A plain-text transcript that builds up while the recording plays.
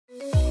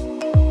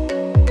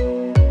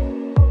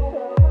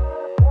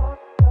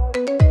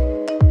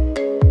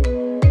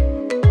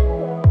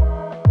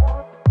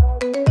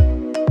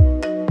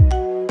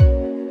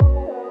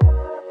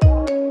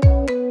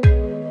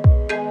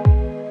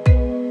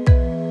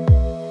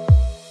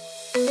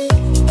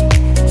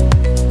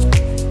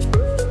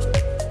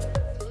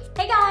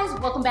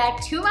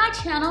back to my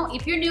channel.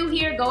 If you're new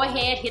here, go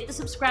ahead, hit the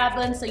subscribe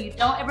button so you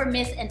don't ever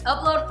miss an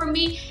upload from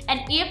me.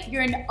 And if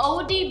you're an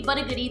oldie but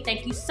a goodie,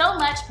 thank you so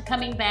much for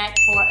coming back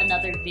for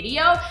another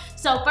video.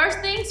 So first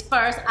things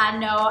first, I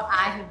know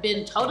I have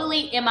been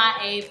totally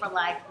MIA for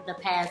like the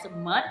past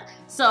month,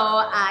 so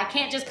I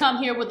can't just come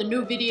here with a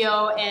new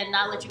video and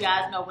not let you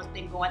guys know what's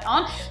been going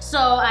on. So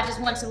I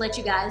just wanted to let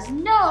you guys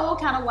know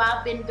kind of why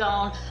I've been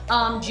gone.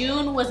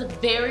 June was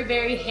very,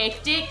 very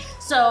hectic.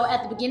 So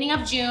at the beginning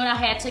of June, I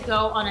had to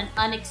go on an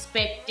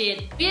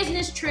unexpected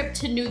business trip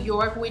to New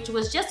York, which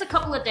was just a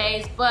couple of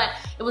days, but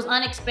it was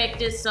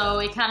unexpected, so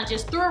it kind of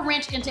just threw a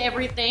wrench into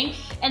everything.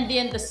 And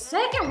then the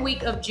second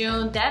week of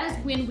June, that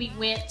is when we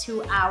went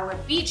to our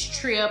beach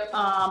trip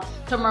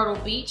to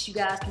Myrtle Beach. You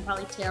guys can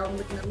probably tell I'm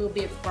looking a little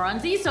bit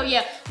bronzy. So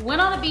yeah, we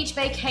went on a beach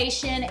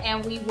vacation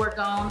and we were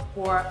gone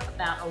for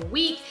about a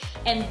week.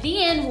 And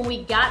then when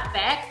we got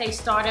back, they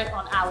started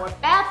on our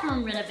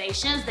bathroom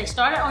renovations. They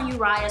started on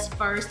Uriah's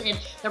first, and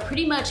they're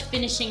pretty much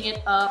finishing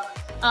it up.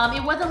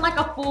 It wasn't like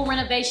a full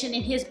renovation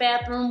in his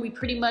bathroom. We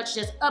pretty much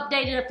just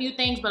updated a few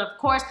things, but of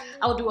course,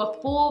 I will do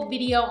a full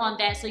video on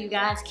that so you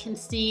guys can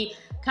see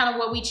kind of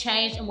what we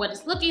changed and what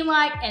it's looking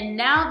like. And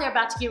now they're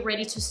about to get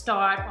ready to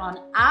start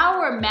on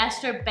our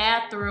master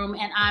bathroom,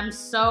 and I'm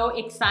so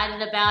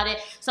excited about it.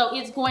 So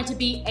it's going to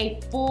be a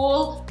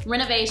full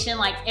renovation,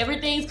 like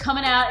everything's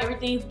coming out,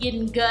 everything's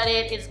getting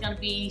gutted. It's gonna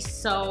be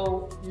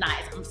so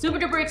nice. I'm super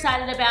duper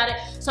excited about it.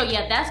 So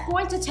yeah, that's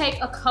going to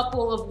take a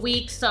couple of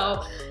weeks.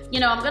 So, you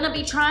know, I'm gonna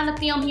be trying to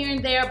film here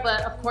and there,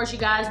 but of course you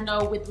guys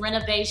know with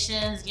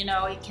renovations, you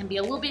know, it can be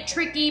a little bit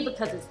tricky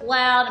because it's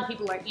loud and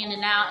people are in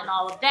and out and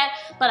all of that.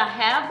 But I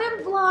have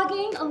been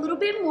vlogging a little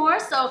bit more,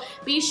 so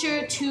be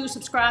sure to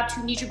subscribe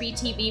to NitraaB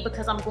TV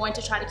because I'm going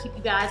to try to keep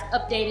you guys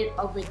updated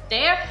over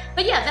there.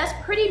 But yeah, that's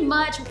pretty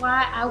much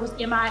why I was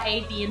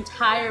MIA the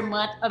entire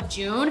month of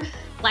June.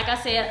 Like I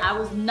said, I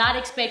was not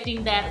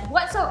expecting that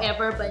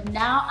whatsoever, but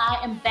now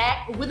I am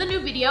back with a new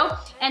video.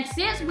 And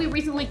since we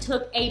recently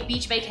took a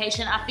beach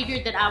vacation, I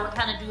figured that I would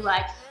kind of do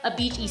like a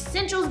beach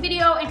essentials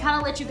video and kind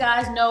of let you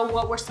guys know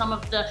what were some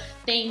of the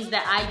things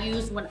that I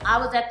used when I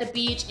was at the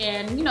beach,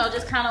 and you know,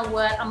 just kind of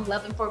what I'm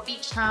loving for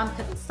beach time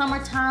because it's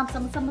summertime,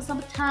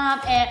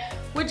 summertime, and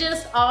we're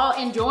just all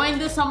enjoying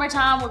the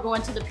summertime. We're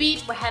going to the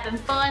beach, we're having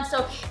fun.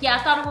 So yeah, I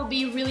thought it would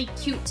be really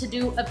cute to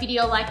do a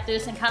video like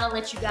this and kind of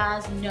let you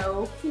guys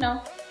know, you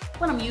know,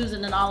 what I'm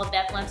using and all of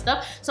that fun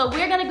stuff. So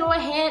we're gonna go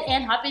ahead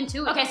and hop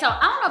into it. Okay, so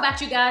I don't know about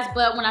you guys,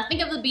 but when I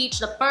think of the beach,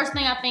 the first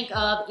thing I think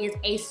of is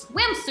a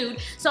swimsuit.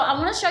 So I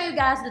wanna show you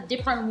guys the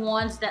different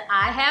ones that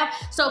I have.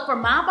 So for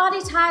my body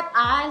type,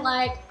 I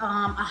like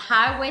a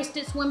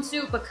high-waisted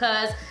swimsuit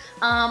because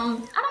I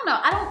don't know,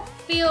 I don't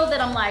feel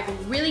that I'm like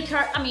really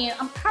curvy. I mean,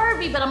 I'm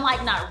curvy, but I'm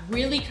like not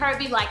really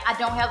curvy. Like I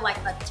don't have like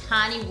a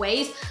tiny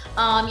waist.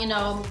 You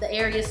know, the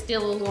area is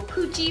still a little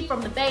poochy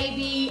from the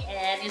baby,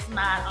 and it's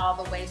not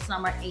all the way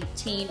summer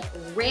 18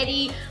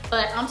 ready,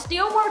 but I'm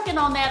still working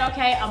on that,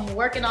 okay? I'm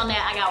working on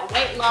that. I got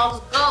weight loss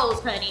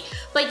goals, honey.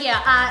 But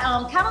yeah,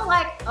 I kind of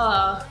like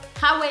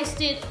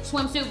high-waisted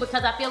swimsuit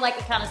because I feel like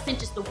it kind of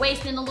cinches the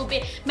waist in a little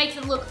bit, makes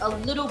it look a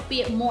little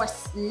bit more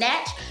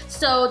snatched.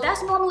 So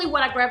that's normally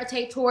what I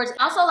gravitate towards.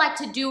 I also like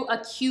to do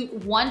a cute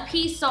one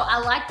piece. So I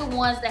like the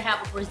ones that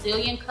have a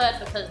Brazilian cut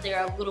because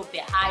they're a little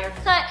bit higher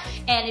cut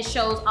and it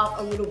shows off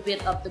a little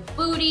bit of the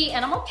booty.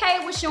 And I'm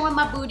okay with showing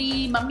my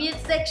booty, my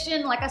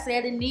midsection. Like I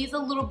said, it needs a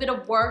little bit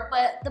of work,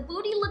 but the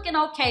booty looking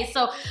okay.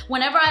 So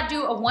whenever I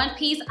do a one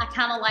piece, I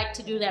kind of like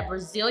to do that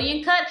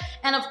Brazilian cut.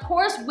 And of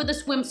course, with a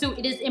swimsuit,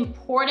 it is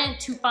important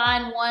to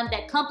find one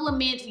that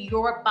complements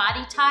your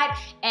body type,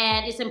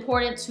 and it's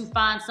important to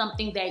find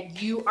something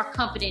that you are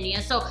confident in.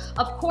 So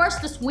of course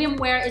the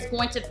swimwear is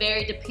going to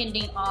vary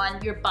depending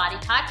on your body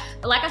type,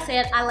 but like I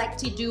said, I like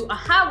to do a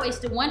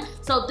high-waisted one.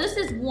 So this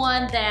is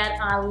one that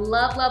I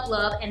love,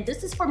 and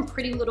this is from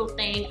Pretty Little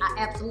Thing. I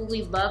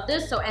absolutely love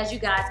this. So as you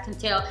guys can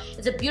tell,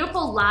 it's a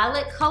beautiful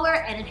lilac color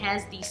and it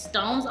has these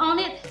stones on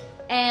it.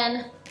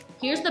 And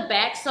here's the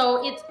back.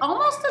 So it's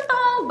almost a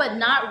thong, but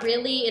not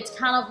really. It's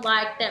kind of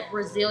like that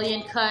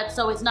Brazilian cut.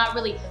 So it's not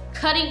really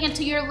cutting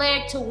into your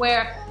leg to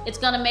where it's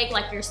gonna make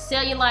like your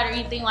cellulite or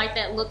anything like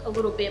that look a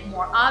little bit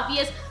more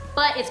obvious,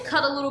 but it's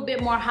cut a little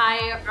bit more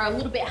higher, or a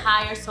little bit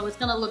higher, so it's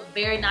gonna look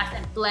very nice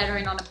and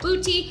flattering on a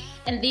booty.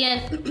 And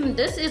then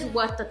this is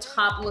what the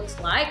top looks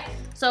like.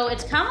 So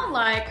it's kind of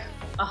like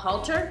a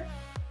halter.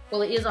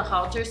 Well, it is a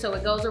halter, so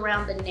it goes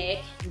around the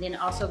neck and then it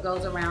also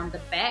goes around the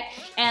back.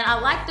 And I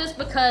like this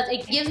because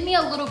it gives me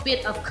a little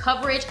bit of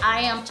coverage.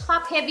 I am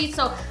top heavy,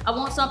 so I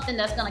want something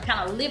that's gonna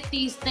kind of lift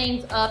these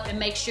things up and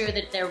make sure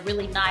that they're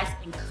really nice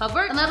and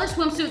covered. Another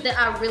swimsuit that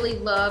I really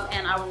love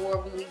and I wore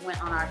when we went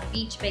on our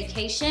beach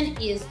vacation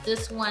is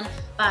this one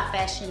by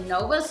Fashion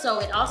Nova.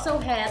 So it also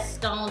has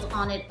stones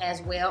on it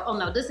as well. Oh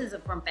no, this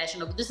isn't from Fashion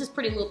Nova. This is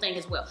Pretty Little Thing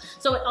as well.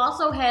 So it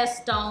also has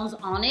stones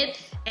on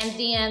it. And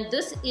then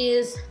this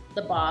is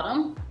the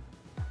bottom.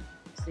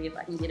 Let's see if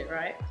I can get it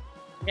right.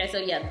 Okay, so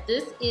yeah,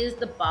 this is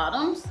the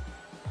bottoms.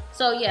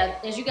 So yeah,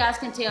 as you guys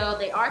can tell,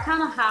 they are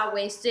kind of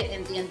high-waisted,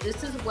 and then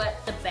this is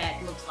what the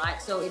back looks like.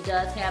 So it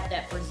does have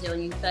that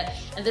Brazilian cut,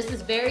 and this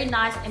is very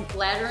nice and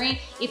flattering.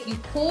 If you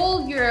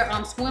pull your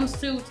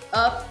swimsuit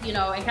up, you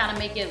know, and kind of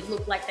make it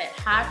look like that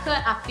high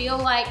cut, I feel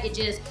like it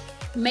just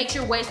makes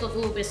your waist look a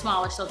little bit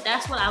smaller. So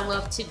that's what I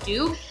love to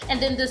do. And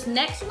then this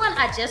next one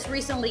I just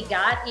recently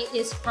got. It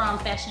is from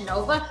Fashion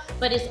Nova,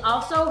 but it's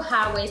also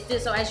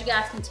high-waisted. So as you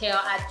guys can tell,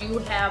 I do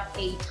have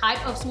a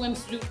type of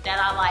swimsuit that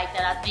I like,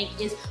 that I think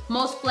is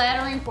most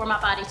flattering for my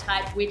body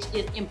type, which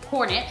is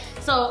important.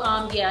 So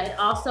yeah, it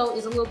also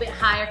is a little bit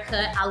higher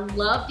cut. I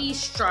love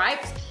these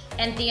stripes.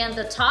 And then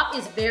the top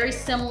is very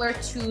similar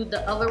to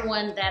the other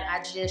one that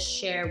I just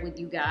shared with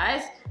you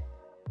guys.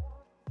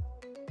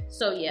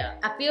 So yeah,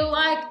 I feel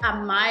like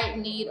I might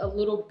need a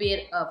little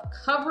bit of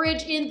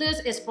coverage in this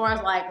as far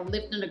as like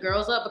lifting the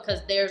girls up,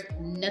 because there's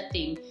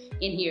nothing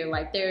in here.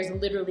 Like there's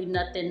literally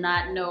nothing,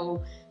 not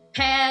no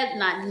pad,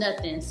 not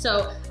nothing.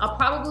 So I'll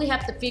probably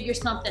have to figure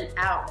something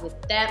out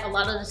with that. A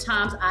lot of the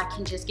times I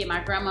can just get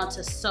my grandma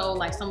to sew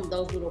like some of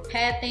those little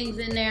pad things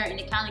in there,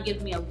 and it kind of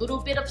gives me a little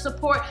bit of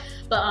support.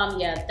 But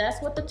yeah,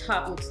 that's what the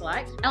top looks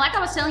like. And like I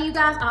was telling you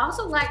guys, I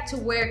also like to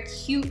wear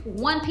cute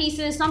one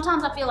pieces.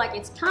 Sometimes I feel like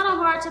it's kind of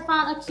hard to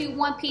find a cute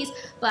one piece,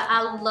 but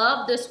I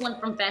love this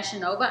one from Fashion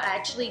Nova. I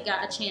actually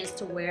got a chance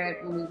to wear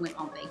it when we went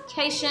on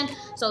vacation.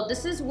 So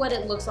this is what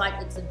it looks like.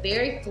 It's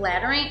very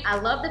flattering. I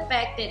love the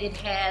fact that it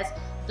has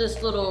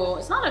this little,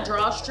 it's not a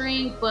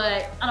drawstring,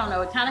 but I don't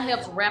know, it kind of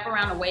helps wrap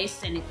around the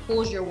waist and it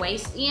pulls your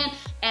waist in.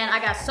 And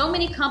I got so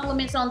many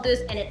compliments on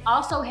this, and it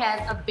also has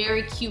a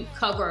very cute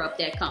cover up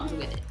that comes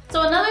with it.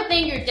 So another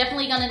thing you're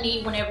definitely gonna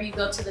need whenever you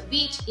go to the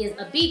beach is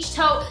a beach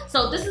tote.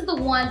 So this is the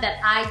one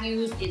that I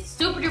use. It's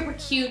super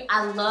duper cute.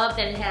 I love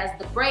that it has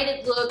the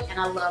braided look, and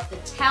I love the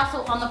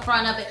tassel on the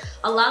front of it.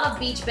 A lot of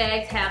beach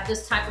bags have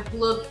this type of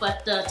look,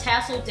 but the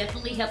tassel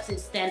definitely helps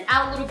it stand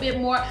out a little bit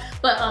more.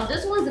 But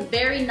this one's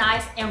very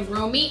nice and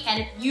roomy,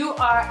 and if you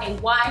are a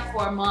wife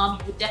or a mom,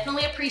 you would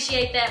definitely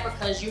appreciate that,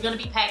 because you're gonna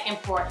be packing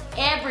for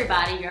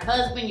everybody, your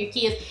husband, your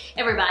kids,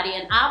 everybody.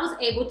 And I was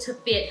able to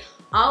fit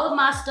all of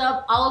my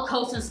stuff, all of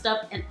Colton's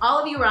stuff, and all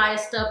of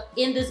Uriah's stuff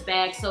in this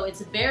bag. So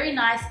it's very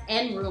nice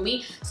and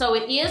roomy. So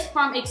it is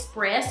from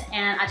Express,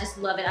 and I just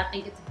love it. I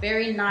think it's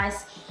very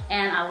nice,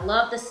 and I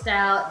love the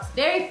style. It's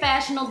very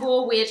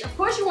fashionable, which of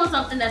course you want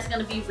something that's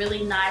gonna be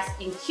really nice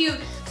and cute.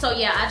 So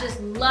yeah, I just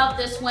love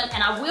this one,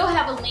 and I will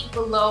have a link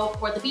below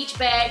for the beach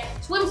bag,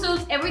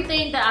 swimsuits,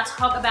 everything that I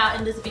talk about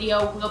in this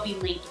video will be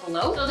linked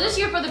below. So this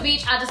year for the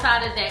beach, I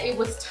decided that it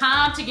was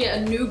time to get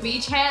a new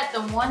beach hat.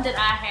 The one that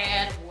I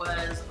had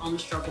was on the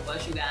struggle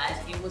bus, you guys.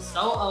 It was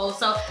so old.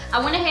 So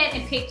I went ahead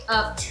and picked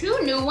up 2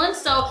 new ones.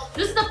 So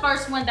this is the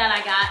first one that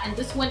I got, and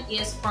this one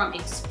is from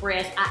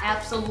Express. I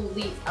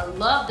absolutely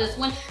love this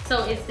one.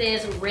 So it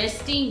says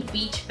Resting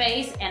Beach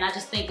Face, and I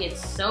just think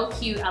it's so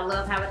cute. I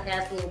love how it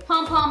has little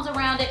pom-poms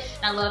around it,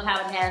 and I love how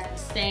it has the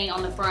stain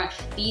on the front.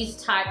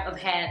 These type of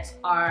hats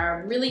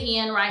are really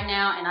in right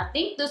now, and I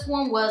think this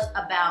one was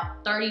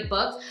about 30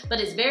 bucks, but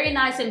it's very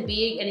nice and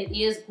big, and it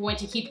is going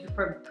to keep you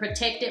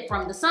protected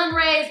from the sun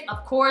rays.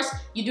 Of course,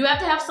 you do have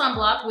to have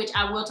sunblock, which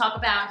I will talk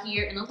about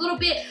here in a little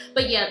bit,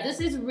 but yeah,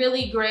 this is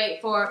really great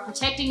for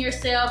protecting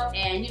yourself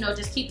and, you know,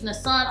 just keeping the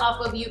sun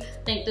off of you.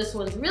 I think this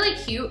one's really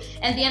cute.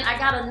 And then I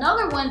got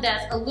another one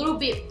that's a little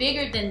bit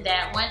bigger than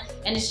that one,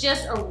 and it's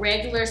just a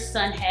regular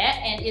sun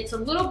hat, and it's a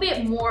little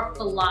bit more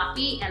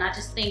floppy, and I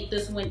just think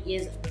this one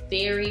is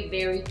very,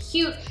 very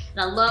cute, and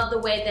I love the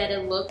way that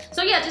it looks.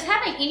 So yeah, just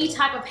having any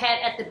type of hat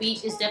at the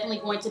beach is definitely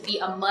going to be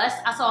a must.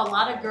 I saw a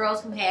lot of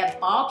girls who had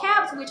ball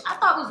caps, which I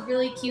thought was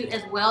really cute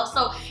as well.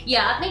 So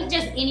yeah, I think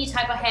just any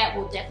type of hat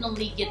will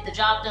definitely get the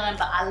job done,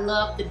 but I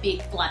love the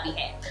big floppy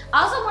hat.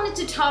 I also wanted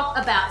to talk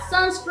about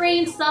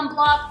sunscreen,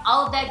 sunblock,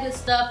 all of that good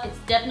stuff. It's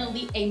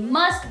definitely a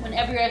must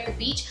whenever you're at the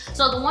beach.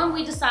 So the one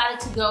we decided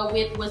to go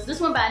with was this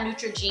one by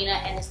NitraaB,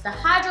 and it's the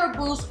Hydro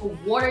Boost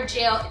Water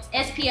Gel.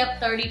 It's SPF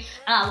 30, and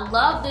I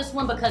love this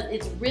one because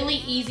it's really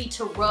easy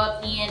to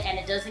rub in, and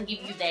it doesn't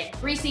give you that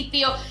greasy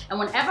feel. And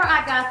whenever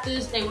I got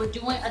this, they were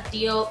doing a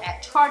deal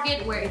at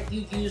Target where if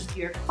you used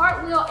your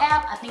Cartwheel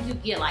app, I think you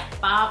get like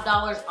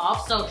 $5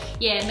 off. So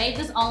yeah, it made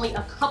this only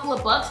a couple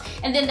of bucks.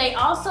 And then they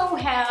also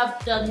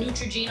have the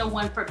NitraaB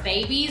one for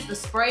babies, the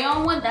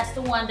spray-on one. That's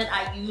the one that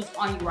I used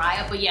on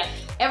Uriah. But yeah,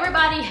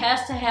 everybody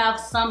has to have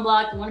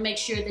sunblock. You want to make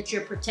sure that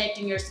you're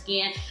protecting your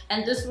skin,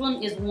 and this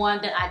one is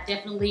one that I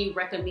definitely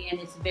recommend.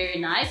 It's very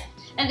nice.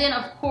 And then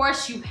of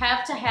course you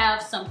have to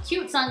have some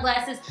cute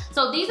sunglasses.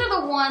 So these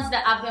are the ones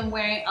that I've been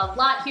wearing a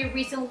lot here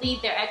recently.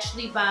 They're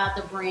actually by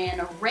the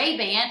brand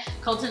Ray-Ban.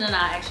 Colton and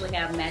I actually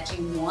have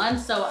matching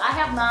ones. So I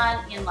have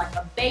mine in like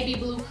a baby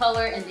blue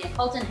color, and then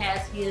Colton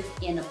has his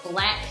in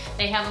black.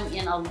 They have them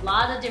in a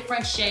lot of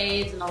different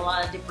shades and a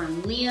lot of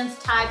different lens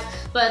types,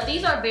 but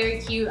these are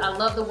very cute. I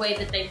love the way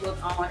that they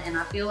look on, and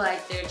I feel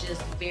like they're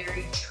just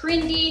very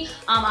trendy.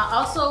 I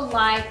also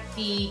like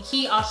the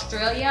Key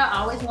Australia. I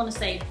always want to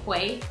say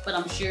Quay, but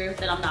I'm sure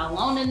that I'm not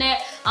alone in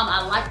that.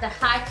 I like the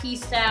high key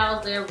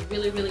styles. They're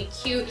really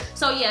cute.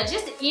 So yeah,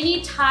 just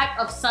any type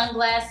of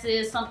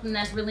sunglasses, something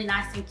that's really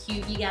nice and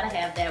cute, you gotta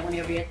have that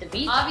whenever you're at the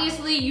beach.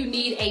 Obviously, you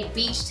need a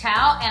beach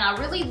towel, and I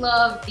really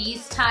love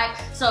these type.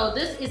 So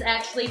this is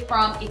actually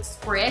from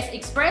Express.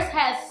 Express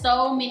has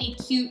so many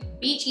cute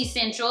beach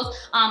essentials.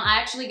 I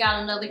actually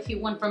got another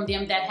cute one from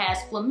them that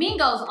has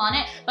flamingos on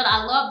it, but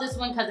I love this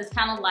one because it's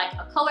kind of like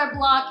a color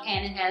block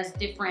and it has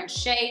different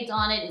shades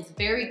on it. It's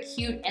very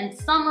cute and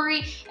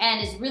summery,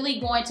 and it's really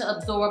going to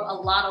absorb a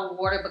lot of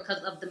water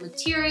because of the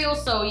material.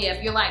 So yeah,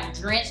 if you're like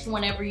drenched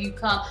whenever you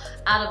come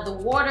out of the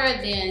water,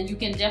 then you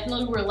can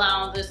definitely rely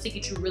on this to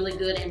get you really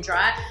good and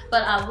dry.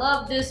 But I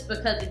love this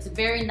because it's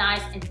very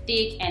nice and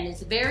thick, and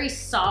it's very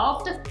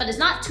soft, but it's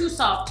not too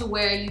soft to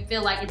where you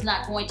feel like it's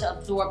not going to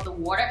absorb the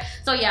water.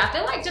 So yeah, I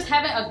feel like just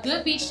having a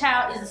good beach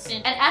towel is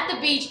essential. And at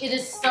the beach, it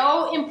is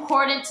so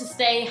important to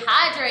stay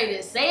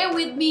hydrated. Say it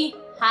with me,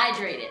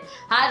 hydrated.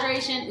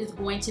 Hydration is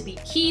going to be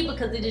key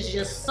because it is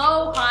just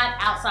so hot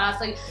outside.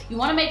 So you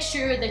want to make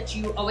sure that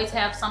you always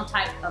have some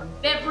type of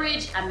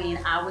beverage. I mean,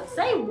 I would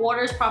say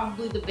water is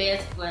probably the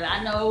best, but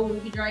I know we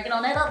be drinking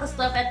on that other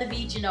stuff at the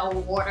beach, you know,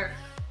 water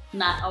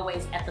not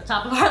always at the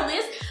top of our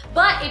list.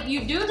 But if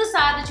you do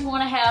decide that you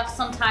want to have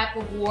some type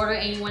of water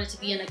and you want it to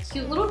be in a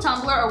cute little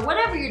tumbler or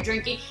whatever you're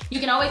drinking, you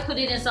can always put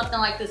it in something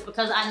like this,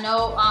 because I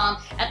know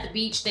at the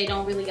beach they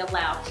don't really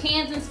allow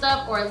cans and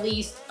stuff, or at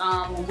least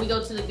when we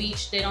go to the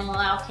beach they don't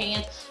allow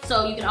cans.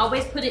 So you can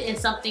always put it in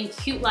something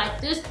cute like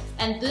this.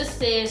 And this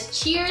says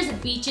Cheers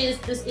Beaches.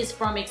 This is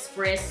from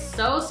Express.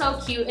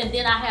 So cute. And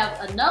then I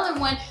have another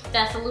one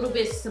that's a little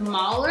bit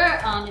smaller.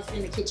 It's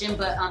in the kitchen,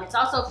 but it's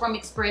also from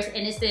Express,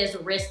 and it says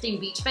Resting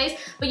Beach Face.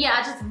 But yeah,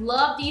 I just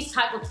love these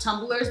type of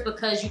tumblers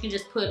because you can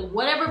just put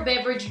whatever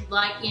beverage you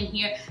like in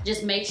here.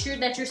 Just make sure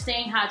that you're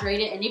staying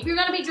hydrated, and if you're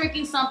gonna be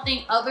drinking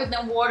something other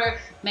than water,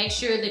 make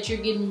sure that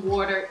you're getting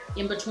water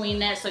in between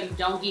that so you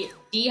don't get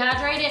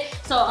dehydrated.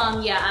 So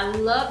yeah, I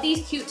love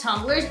these cute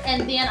tumblers.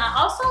 And then I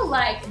also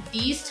like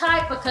these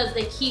type because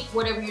they keep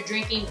whatever you're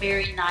drinking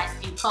very nice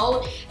and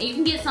cold. And you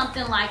can get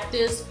something like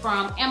this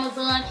from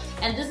Amazon,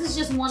 and this is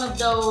just one of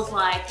those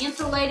like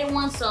insulated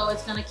ones, so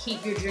it's gonna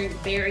keep your drink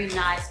very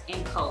nice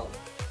and cold.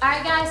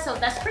 Alright guys, so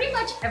that's pretty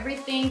much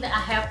everything that I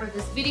have for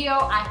this video.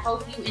 I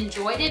hope you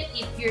enjoyed it.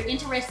 If you're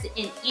interested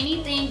in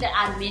anything that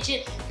I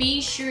mentioned, be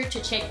sure to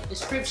check the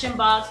description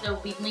box. There will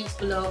be links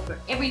below for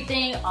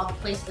everything, all the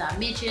places I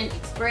mentioned,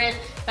 Express,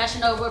 Fashion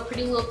Nova,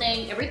 Pretty Little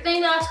Thing.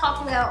 Everything that I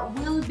talked about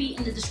will be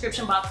in the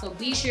description box, so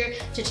be sure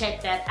to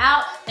check that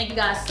out. Thank you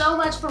guys so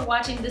much for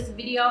watching this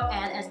video,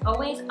 and as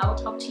always, I will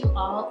talk to you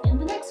all in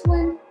the next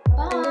one.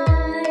 Bye!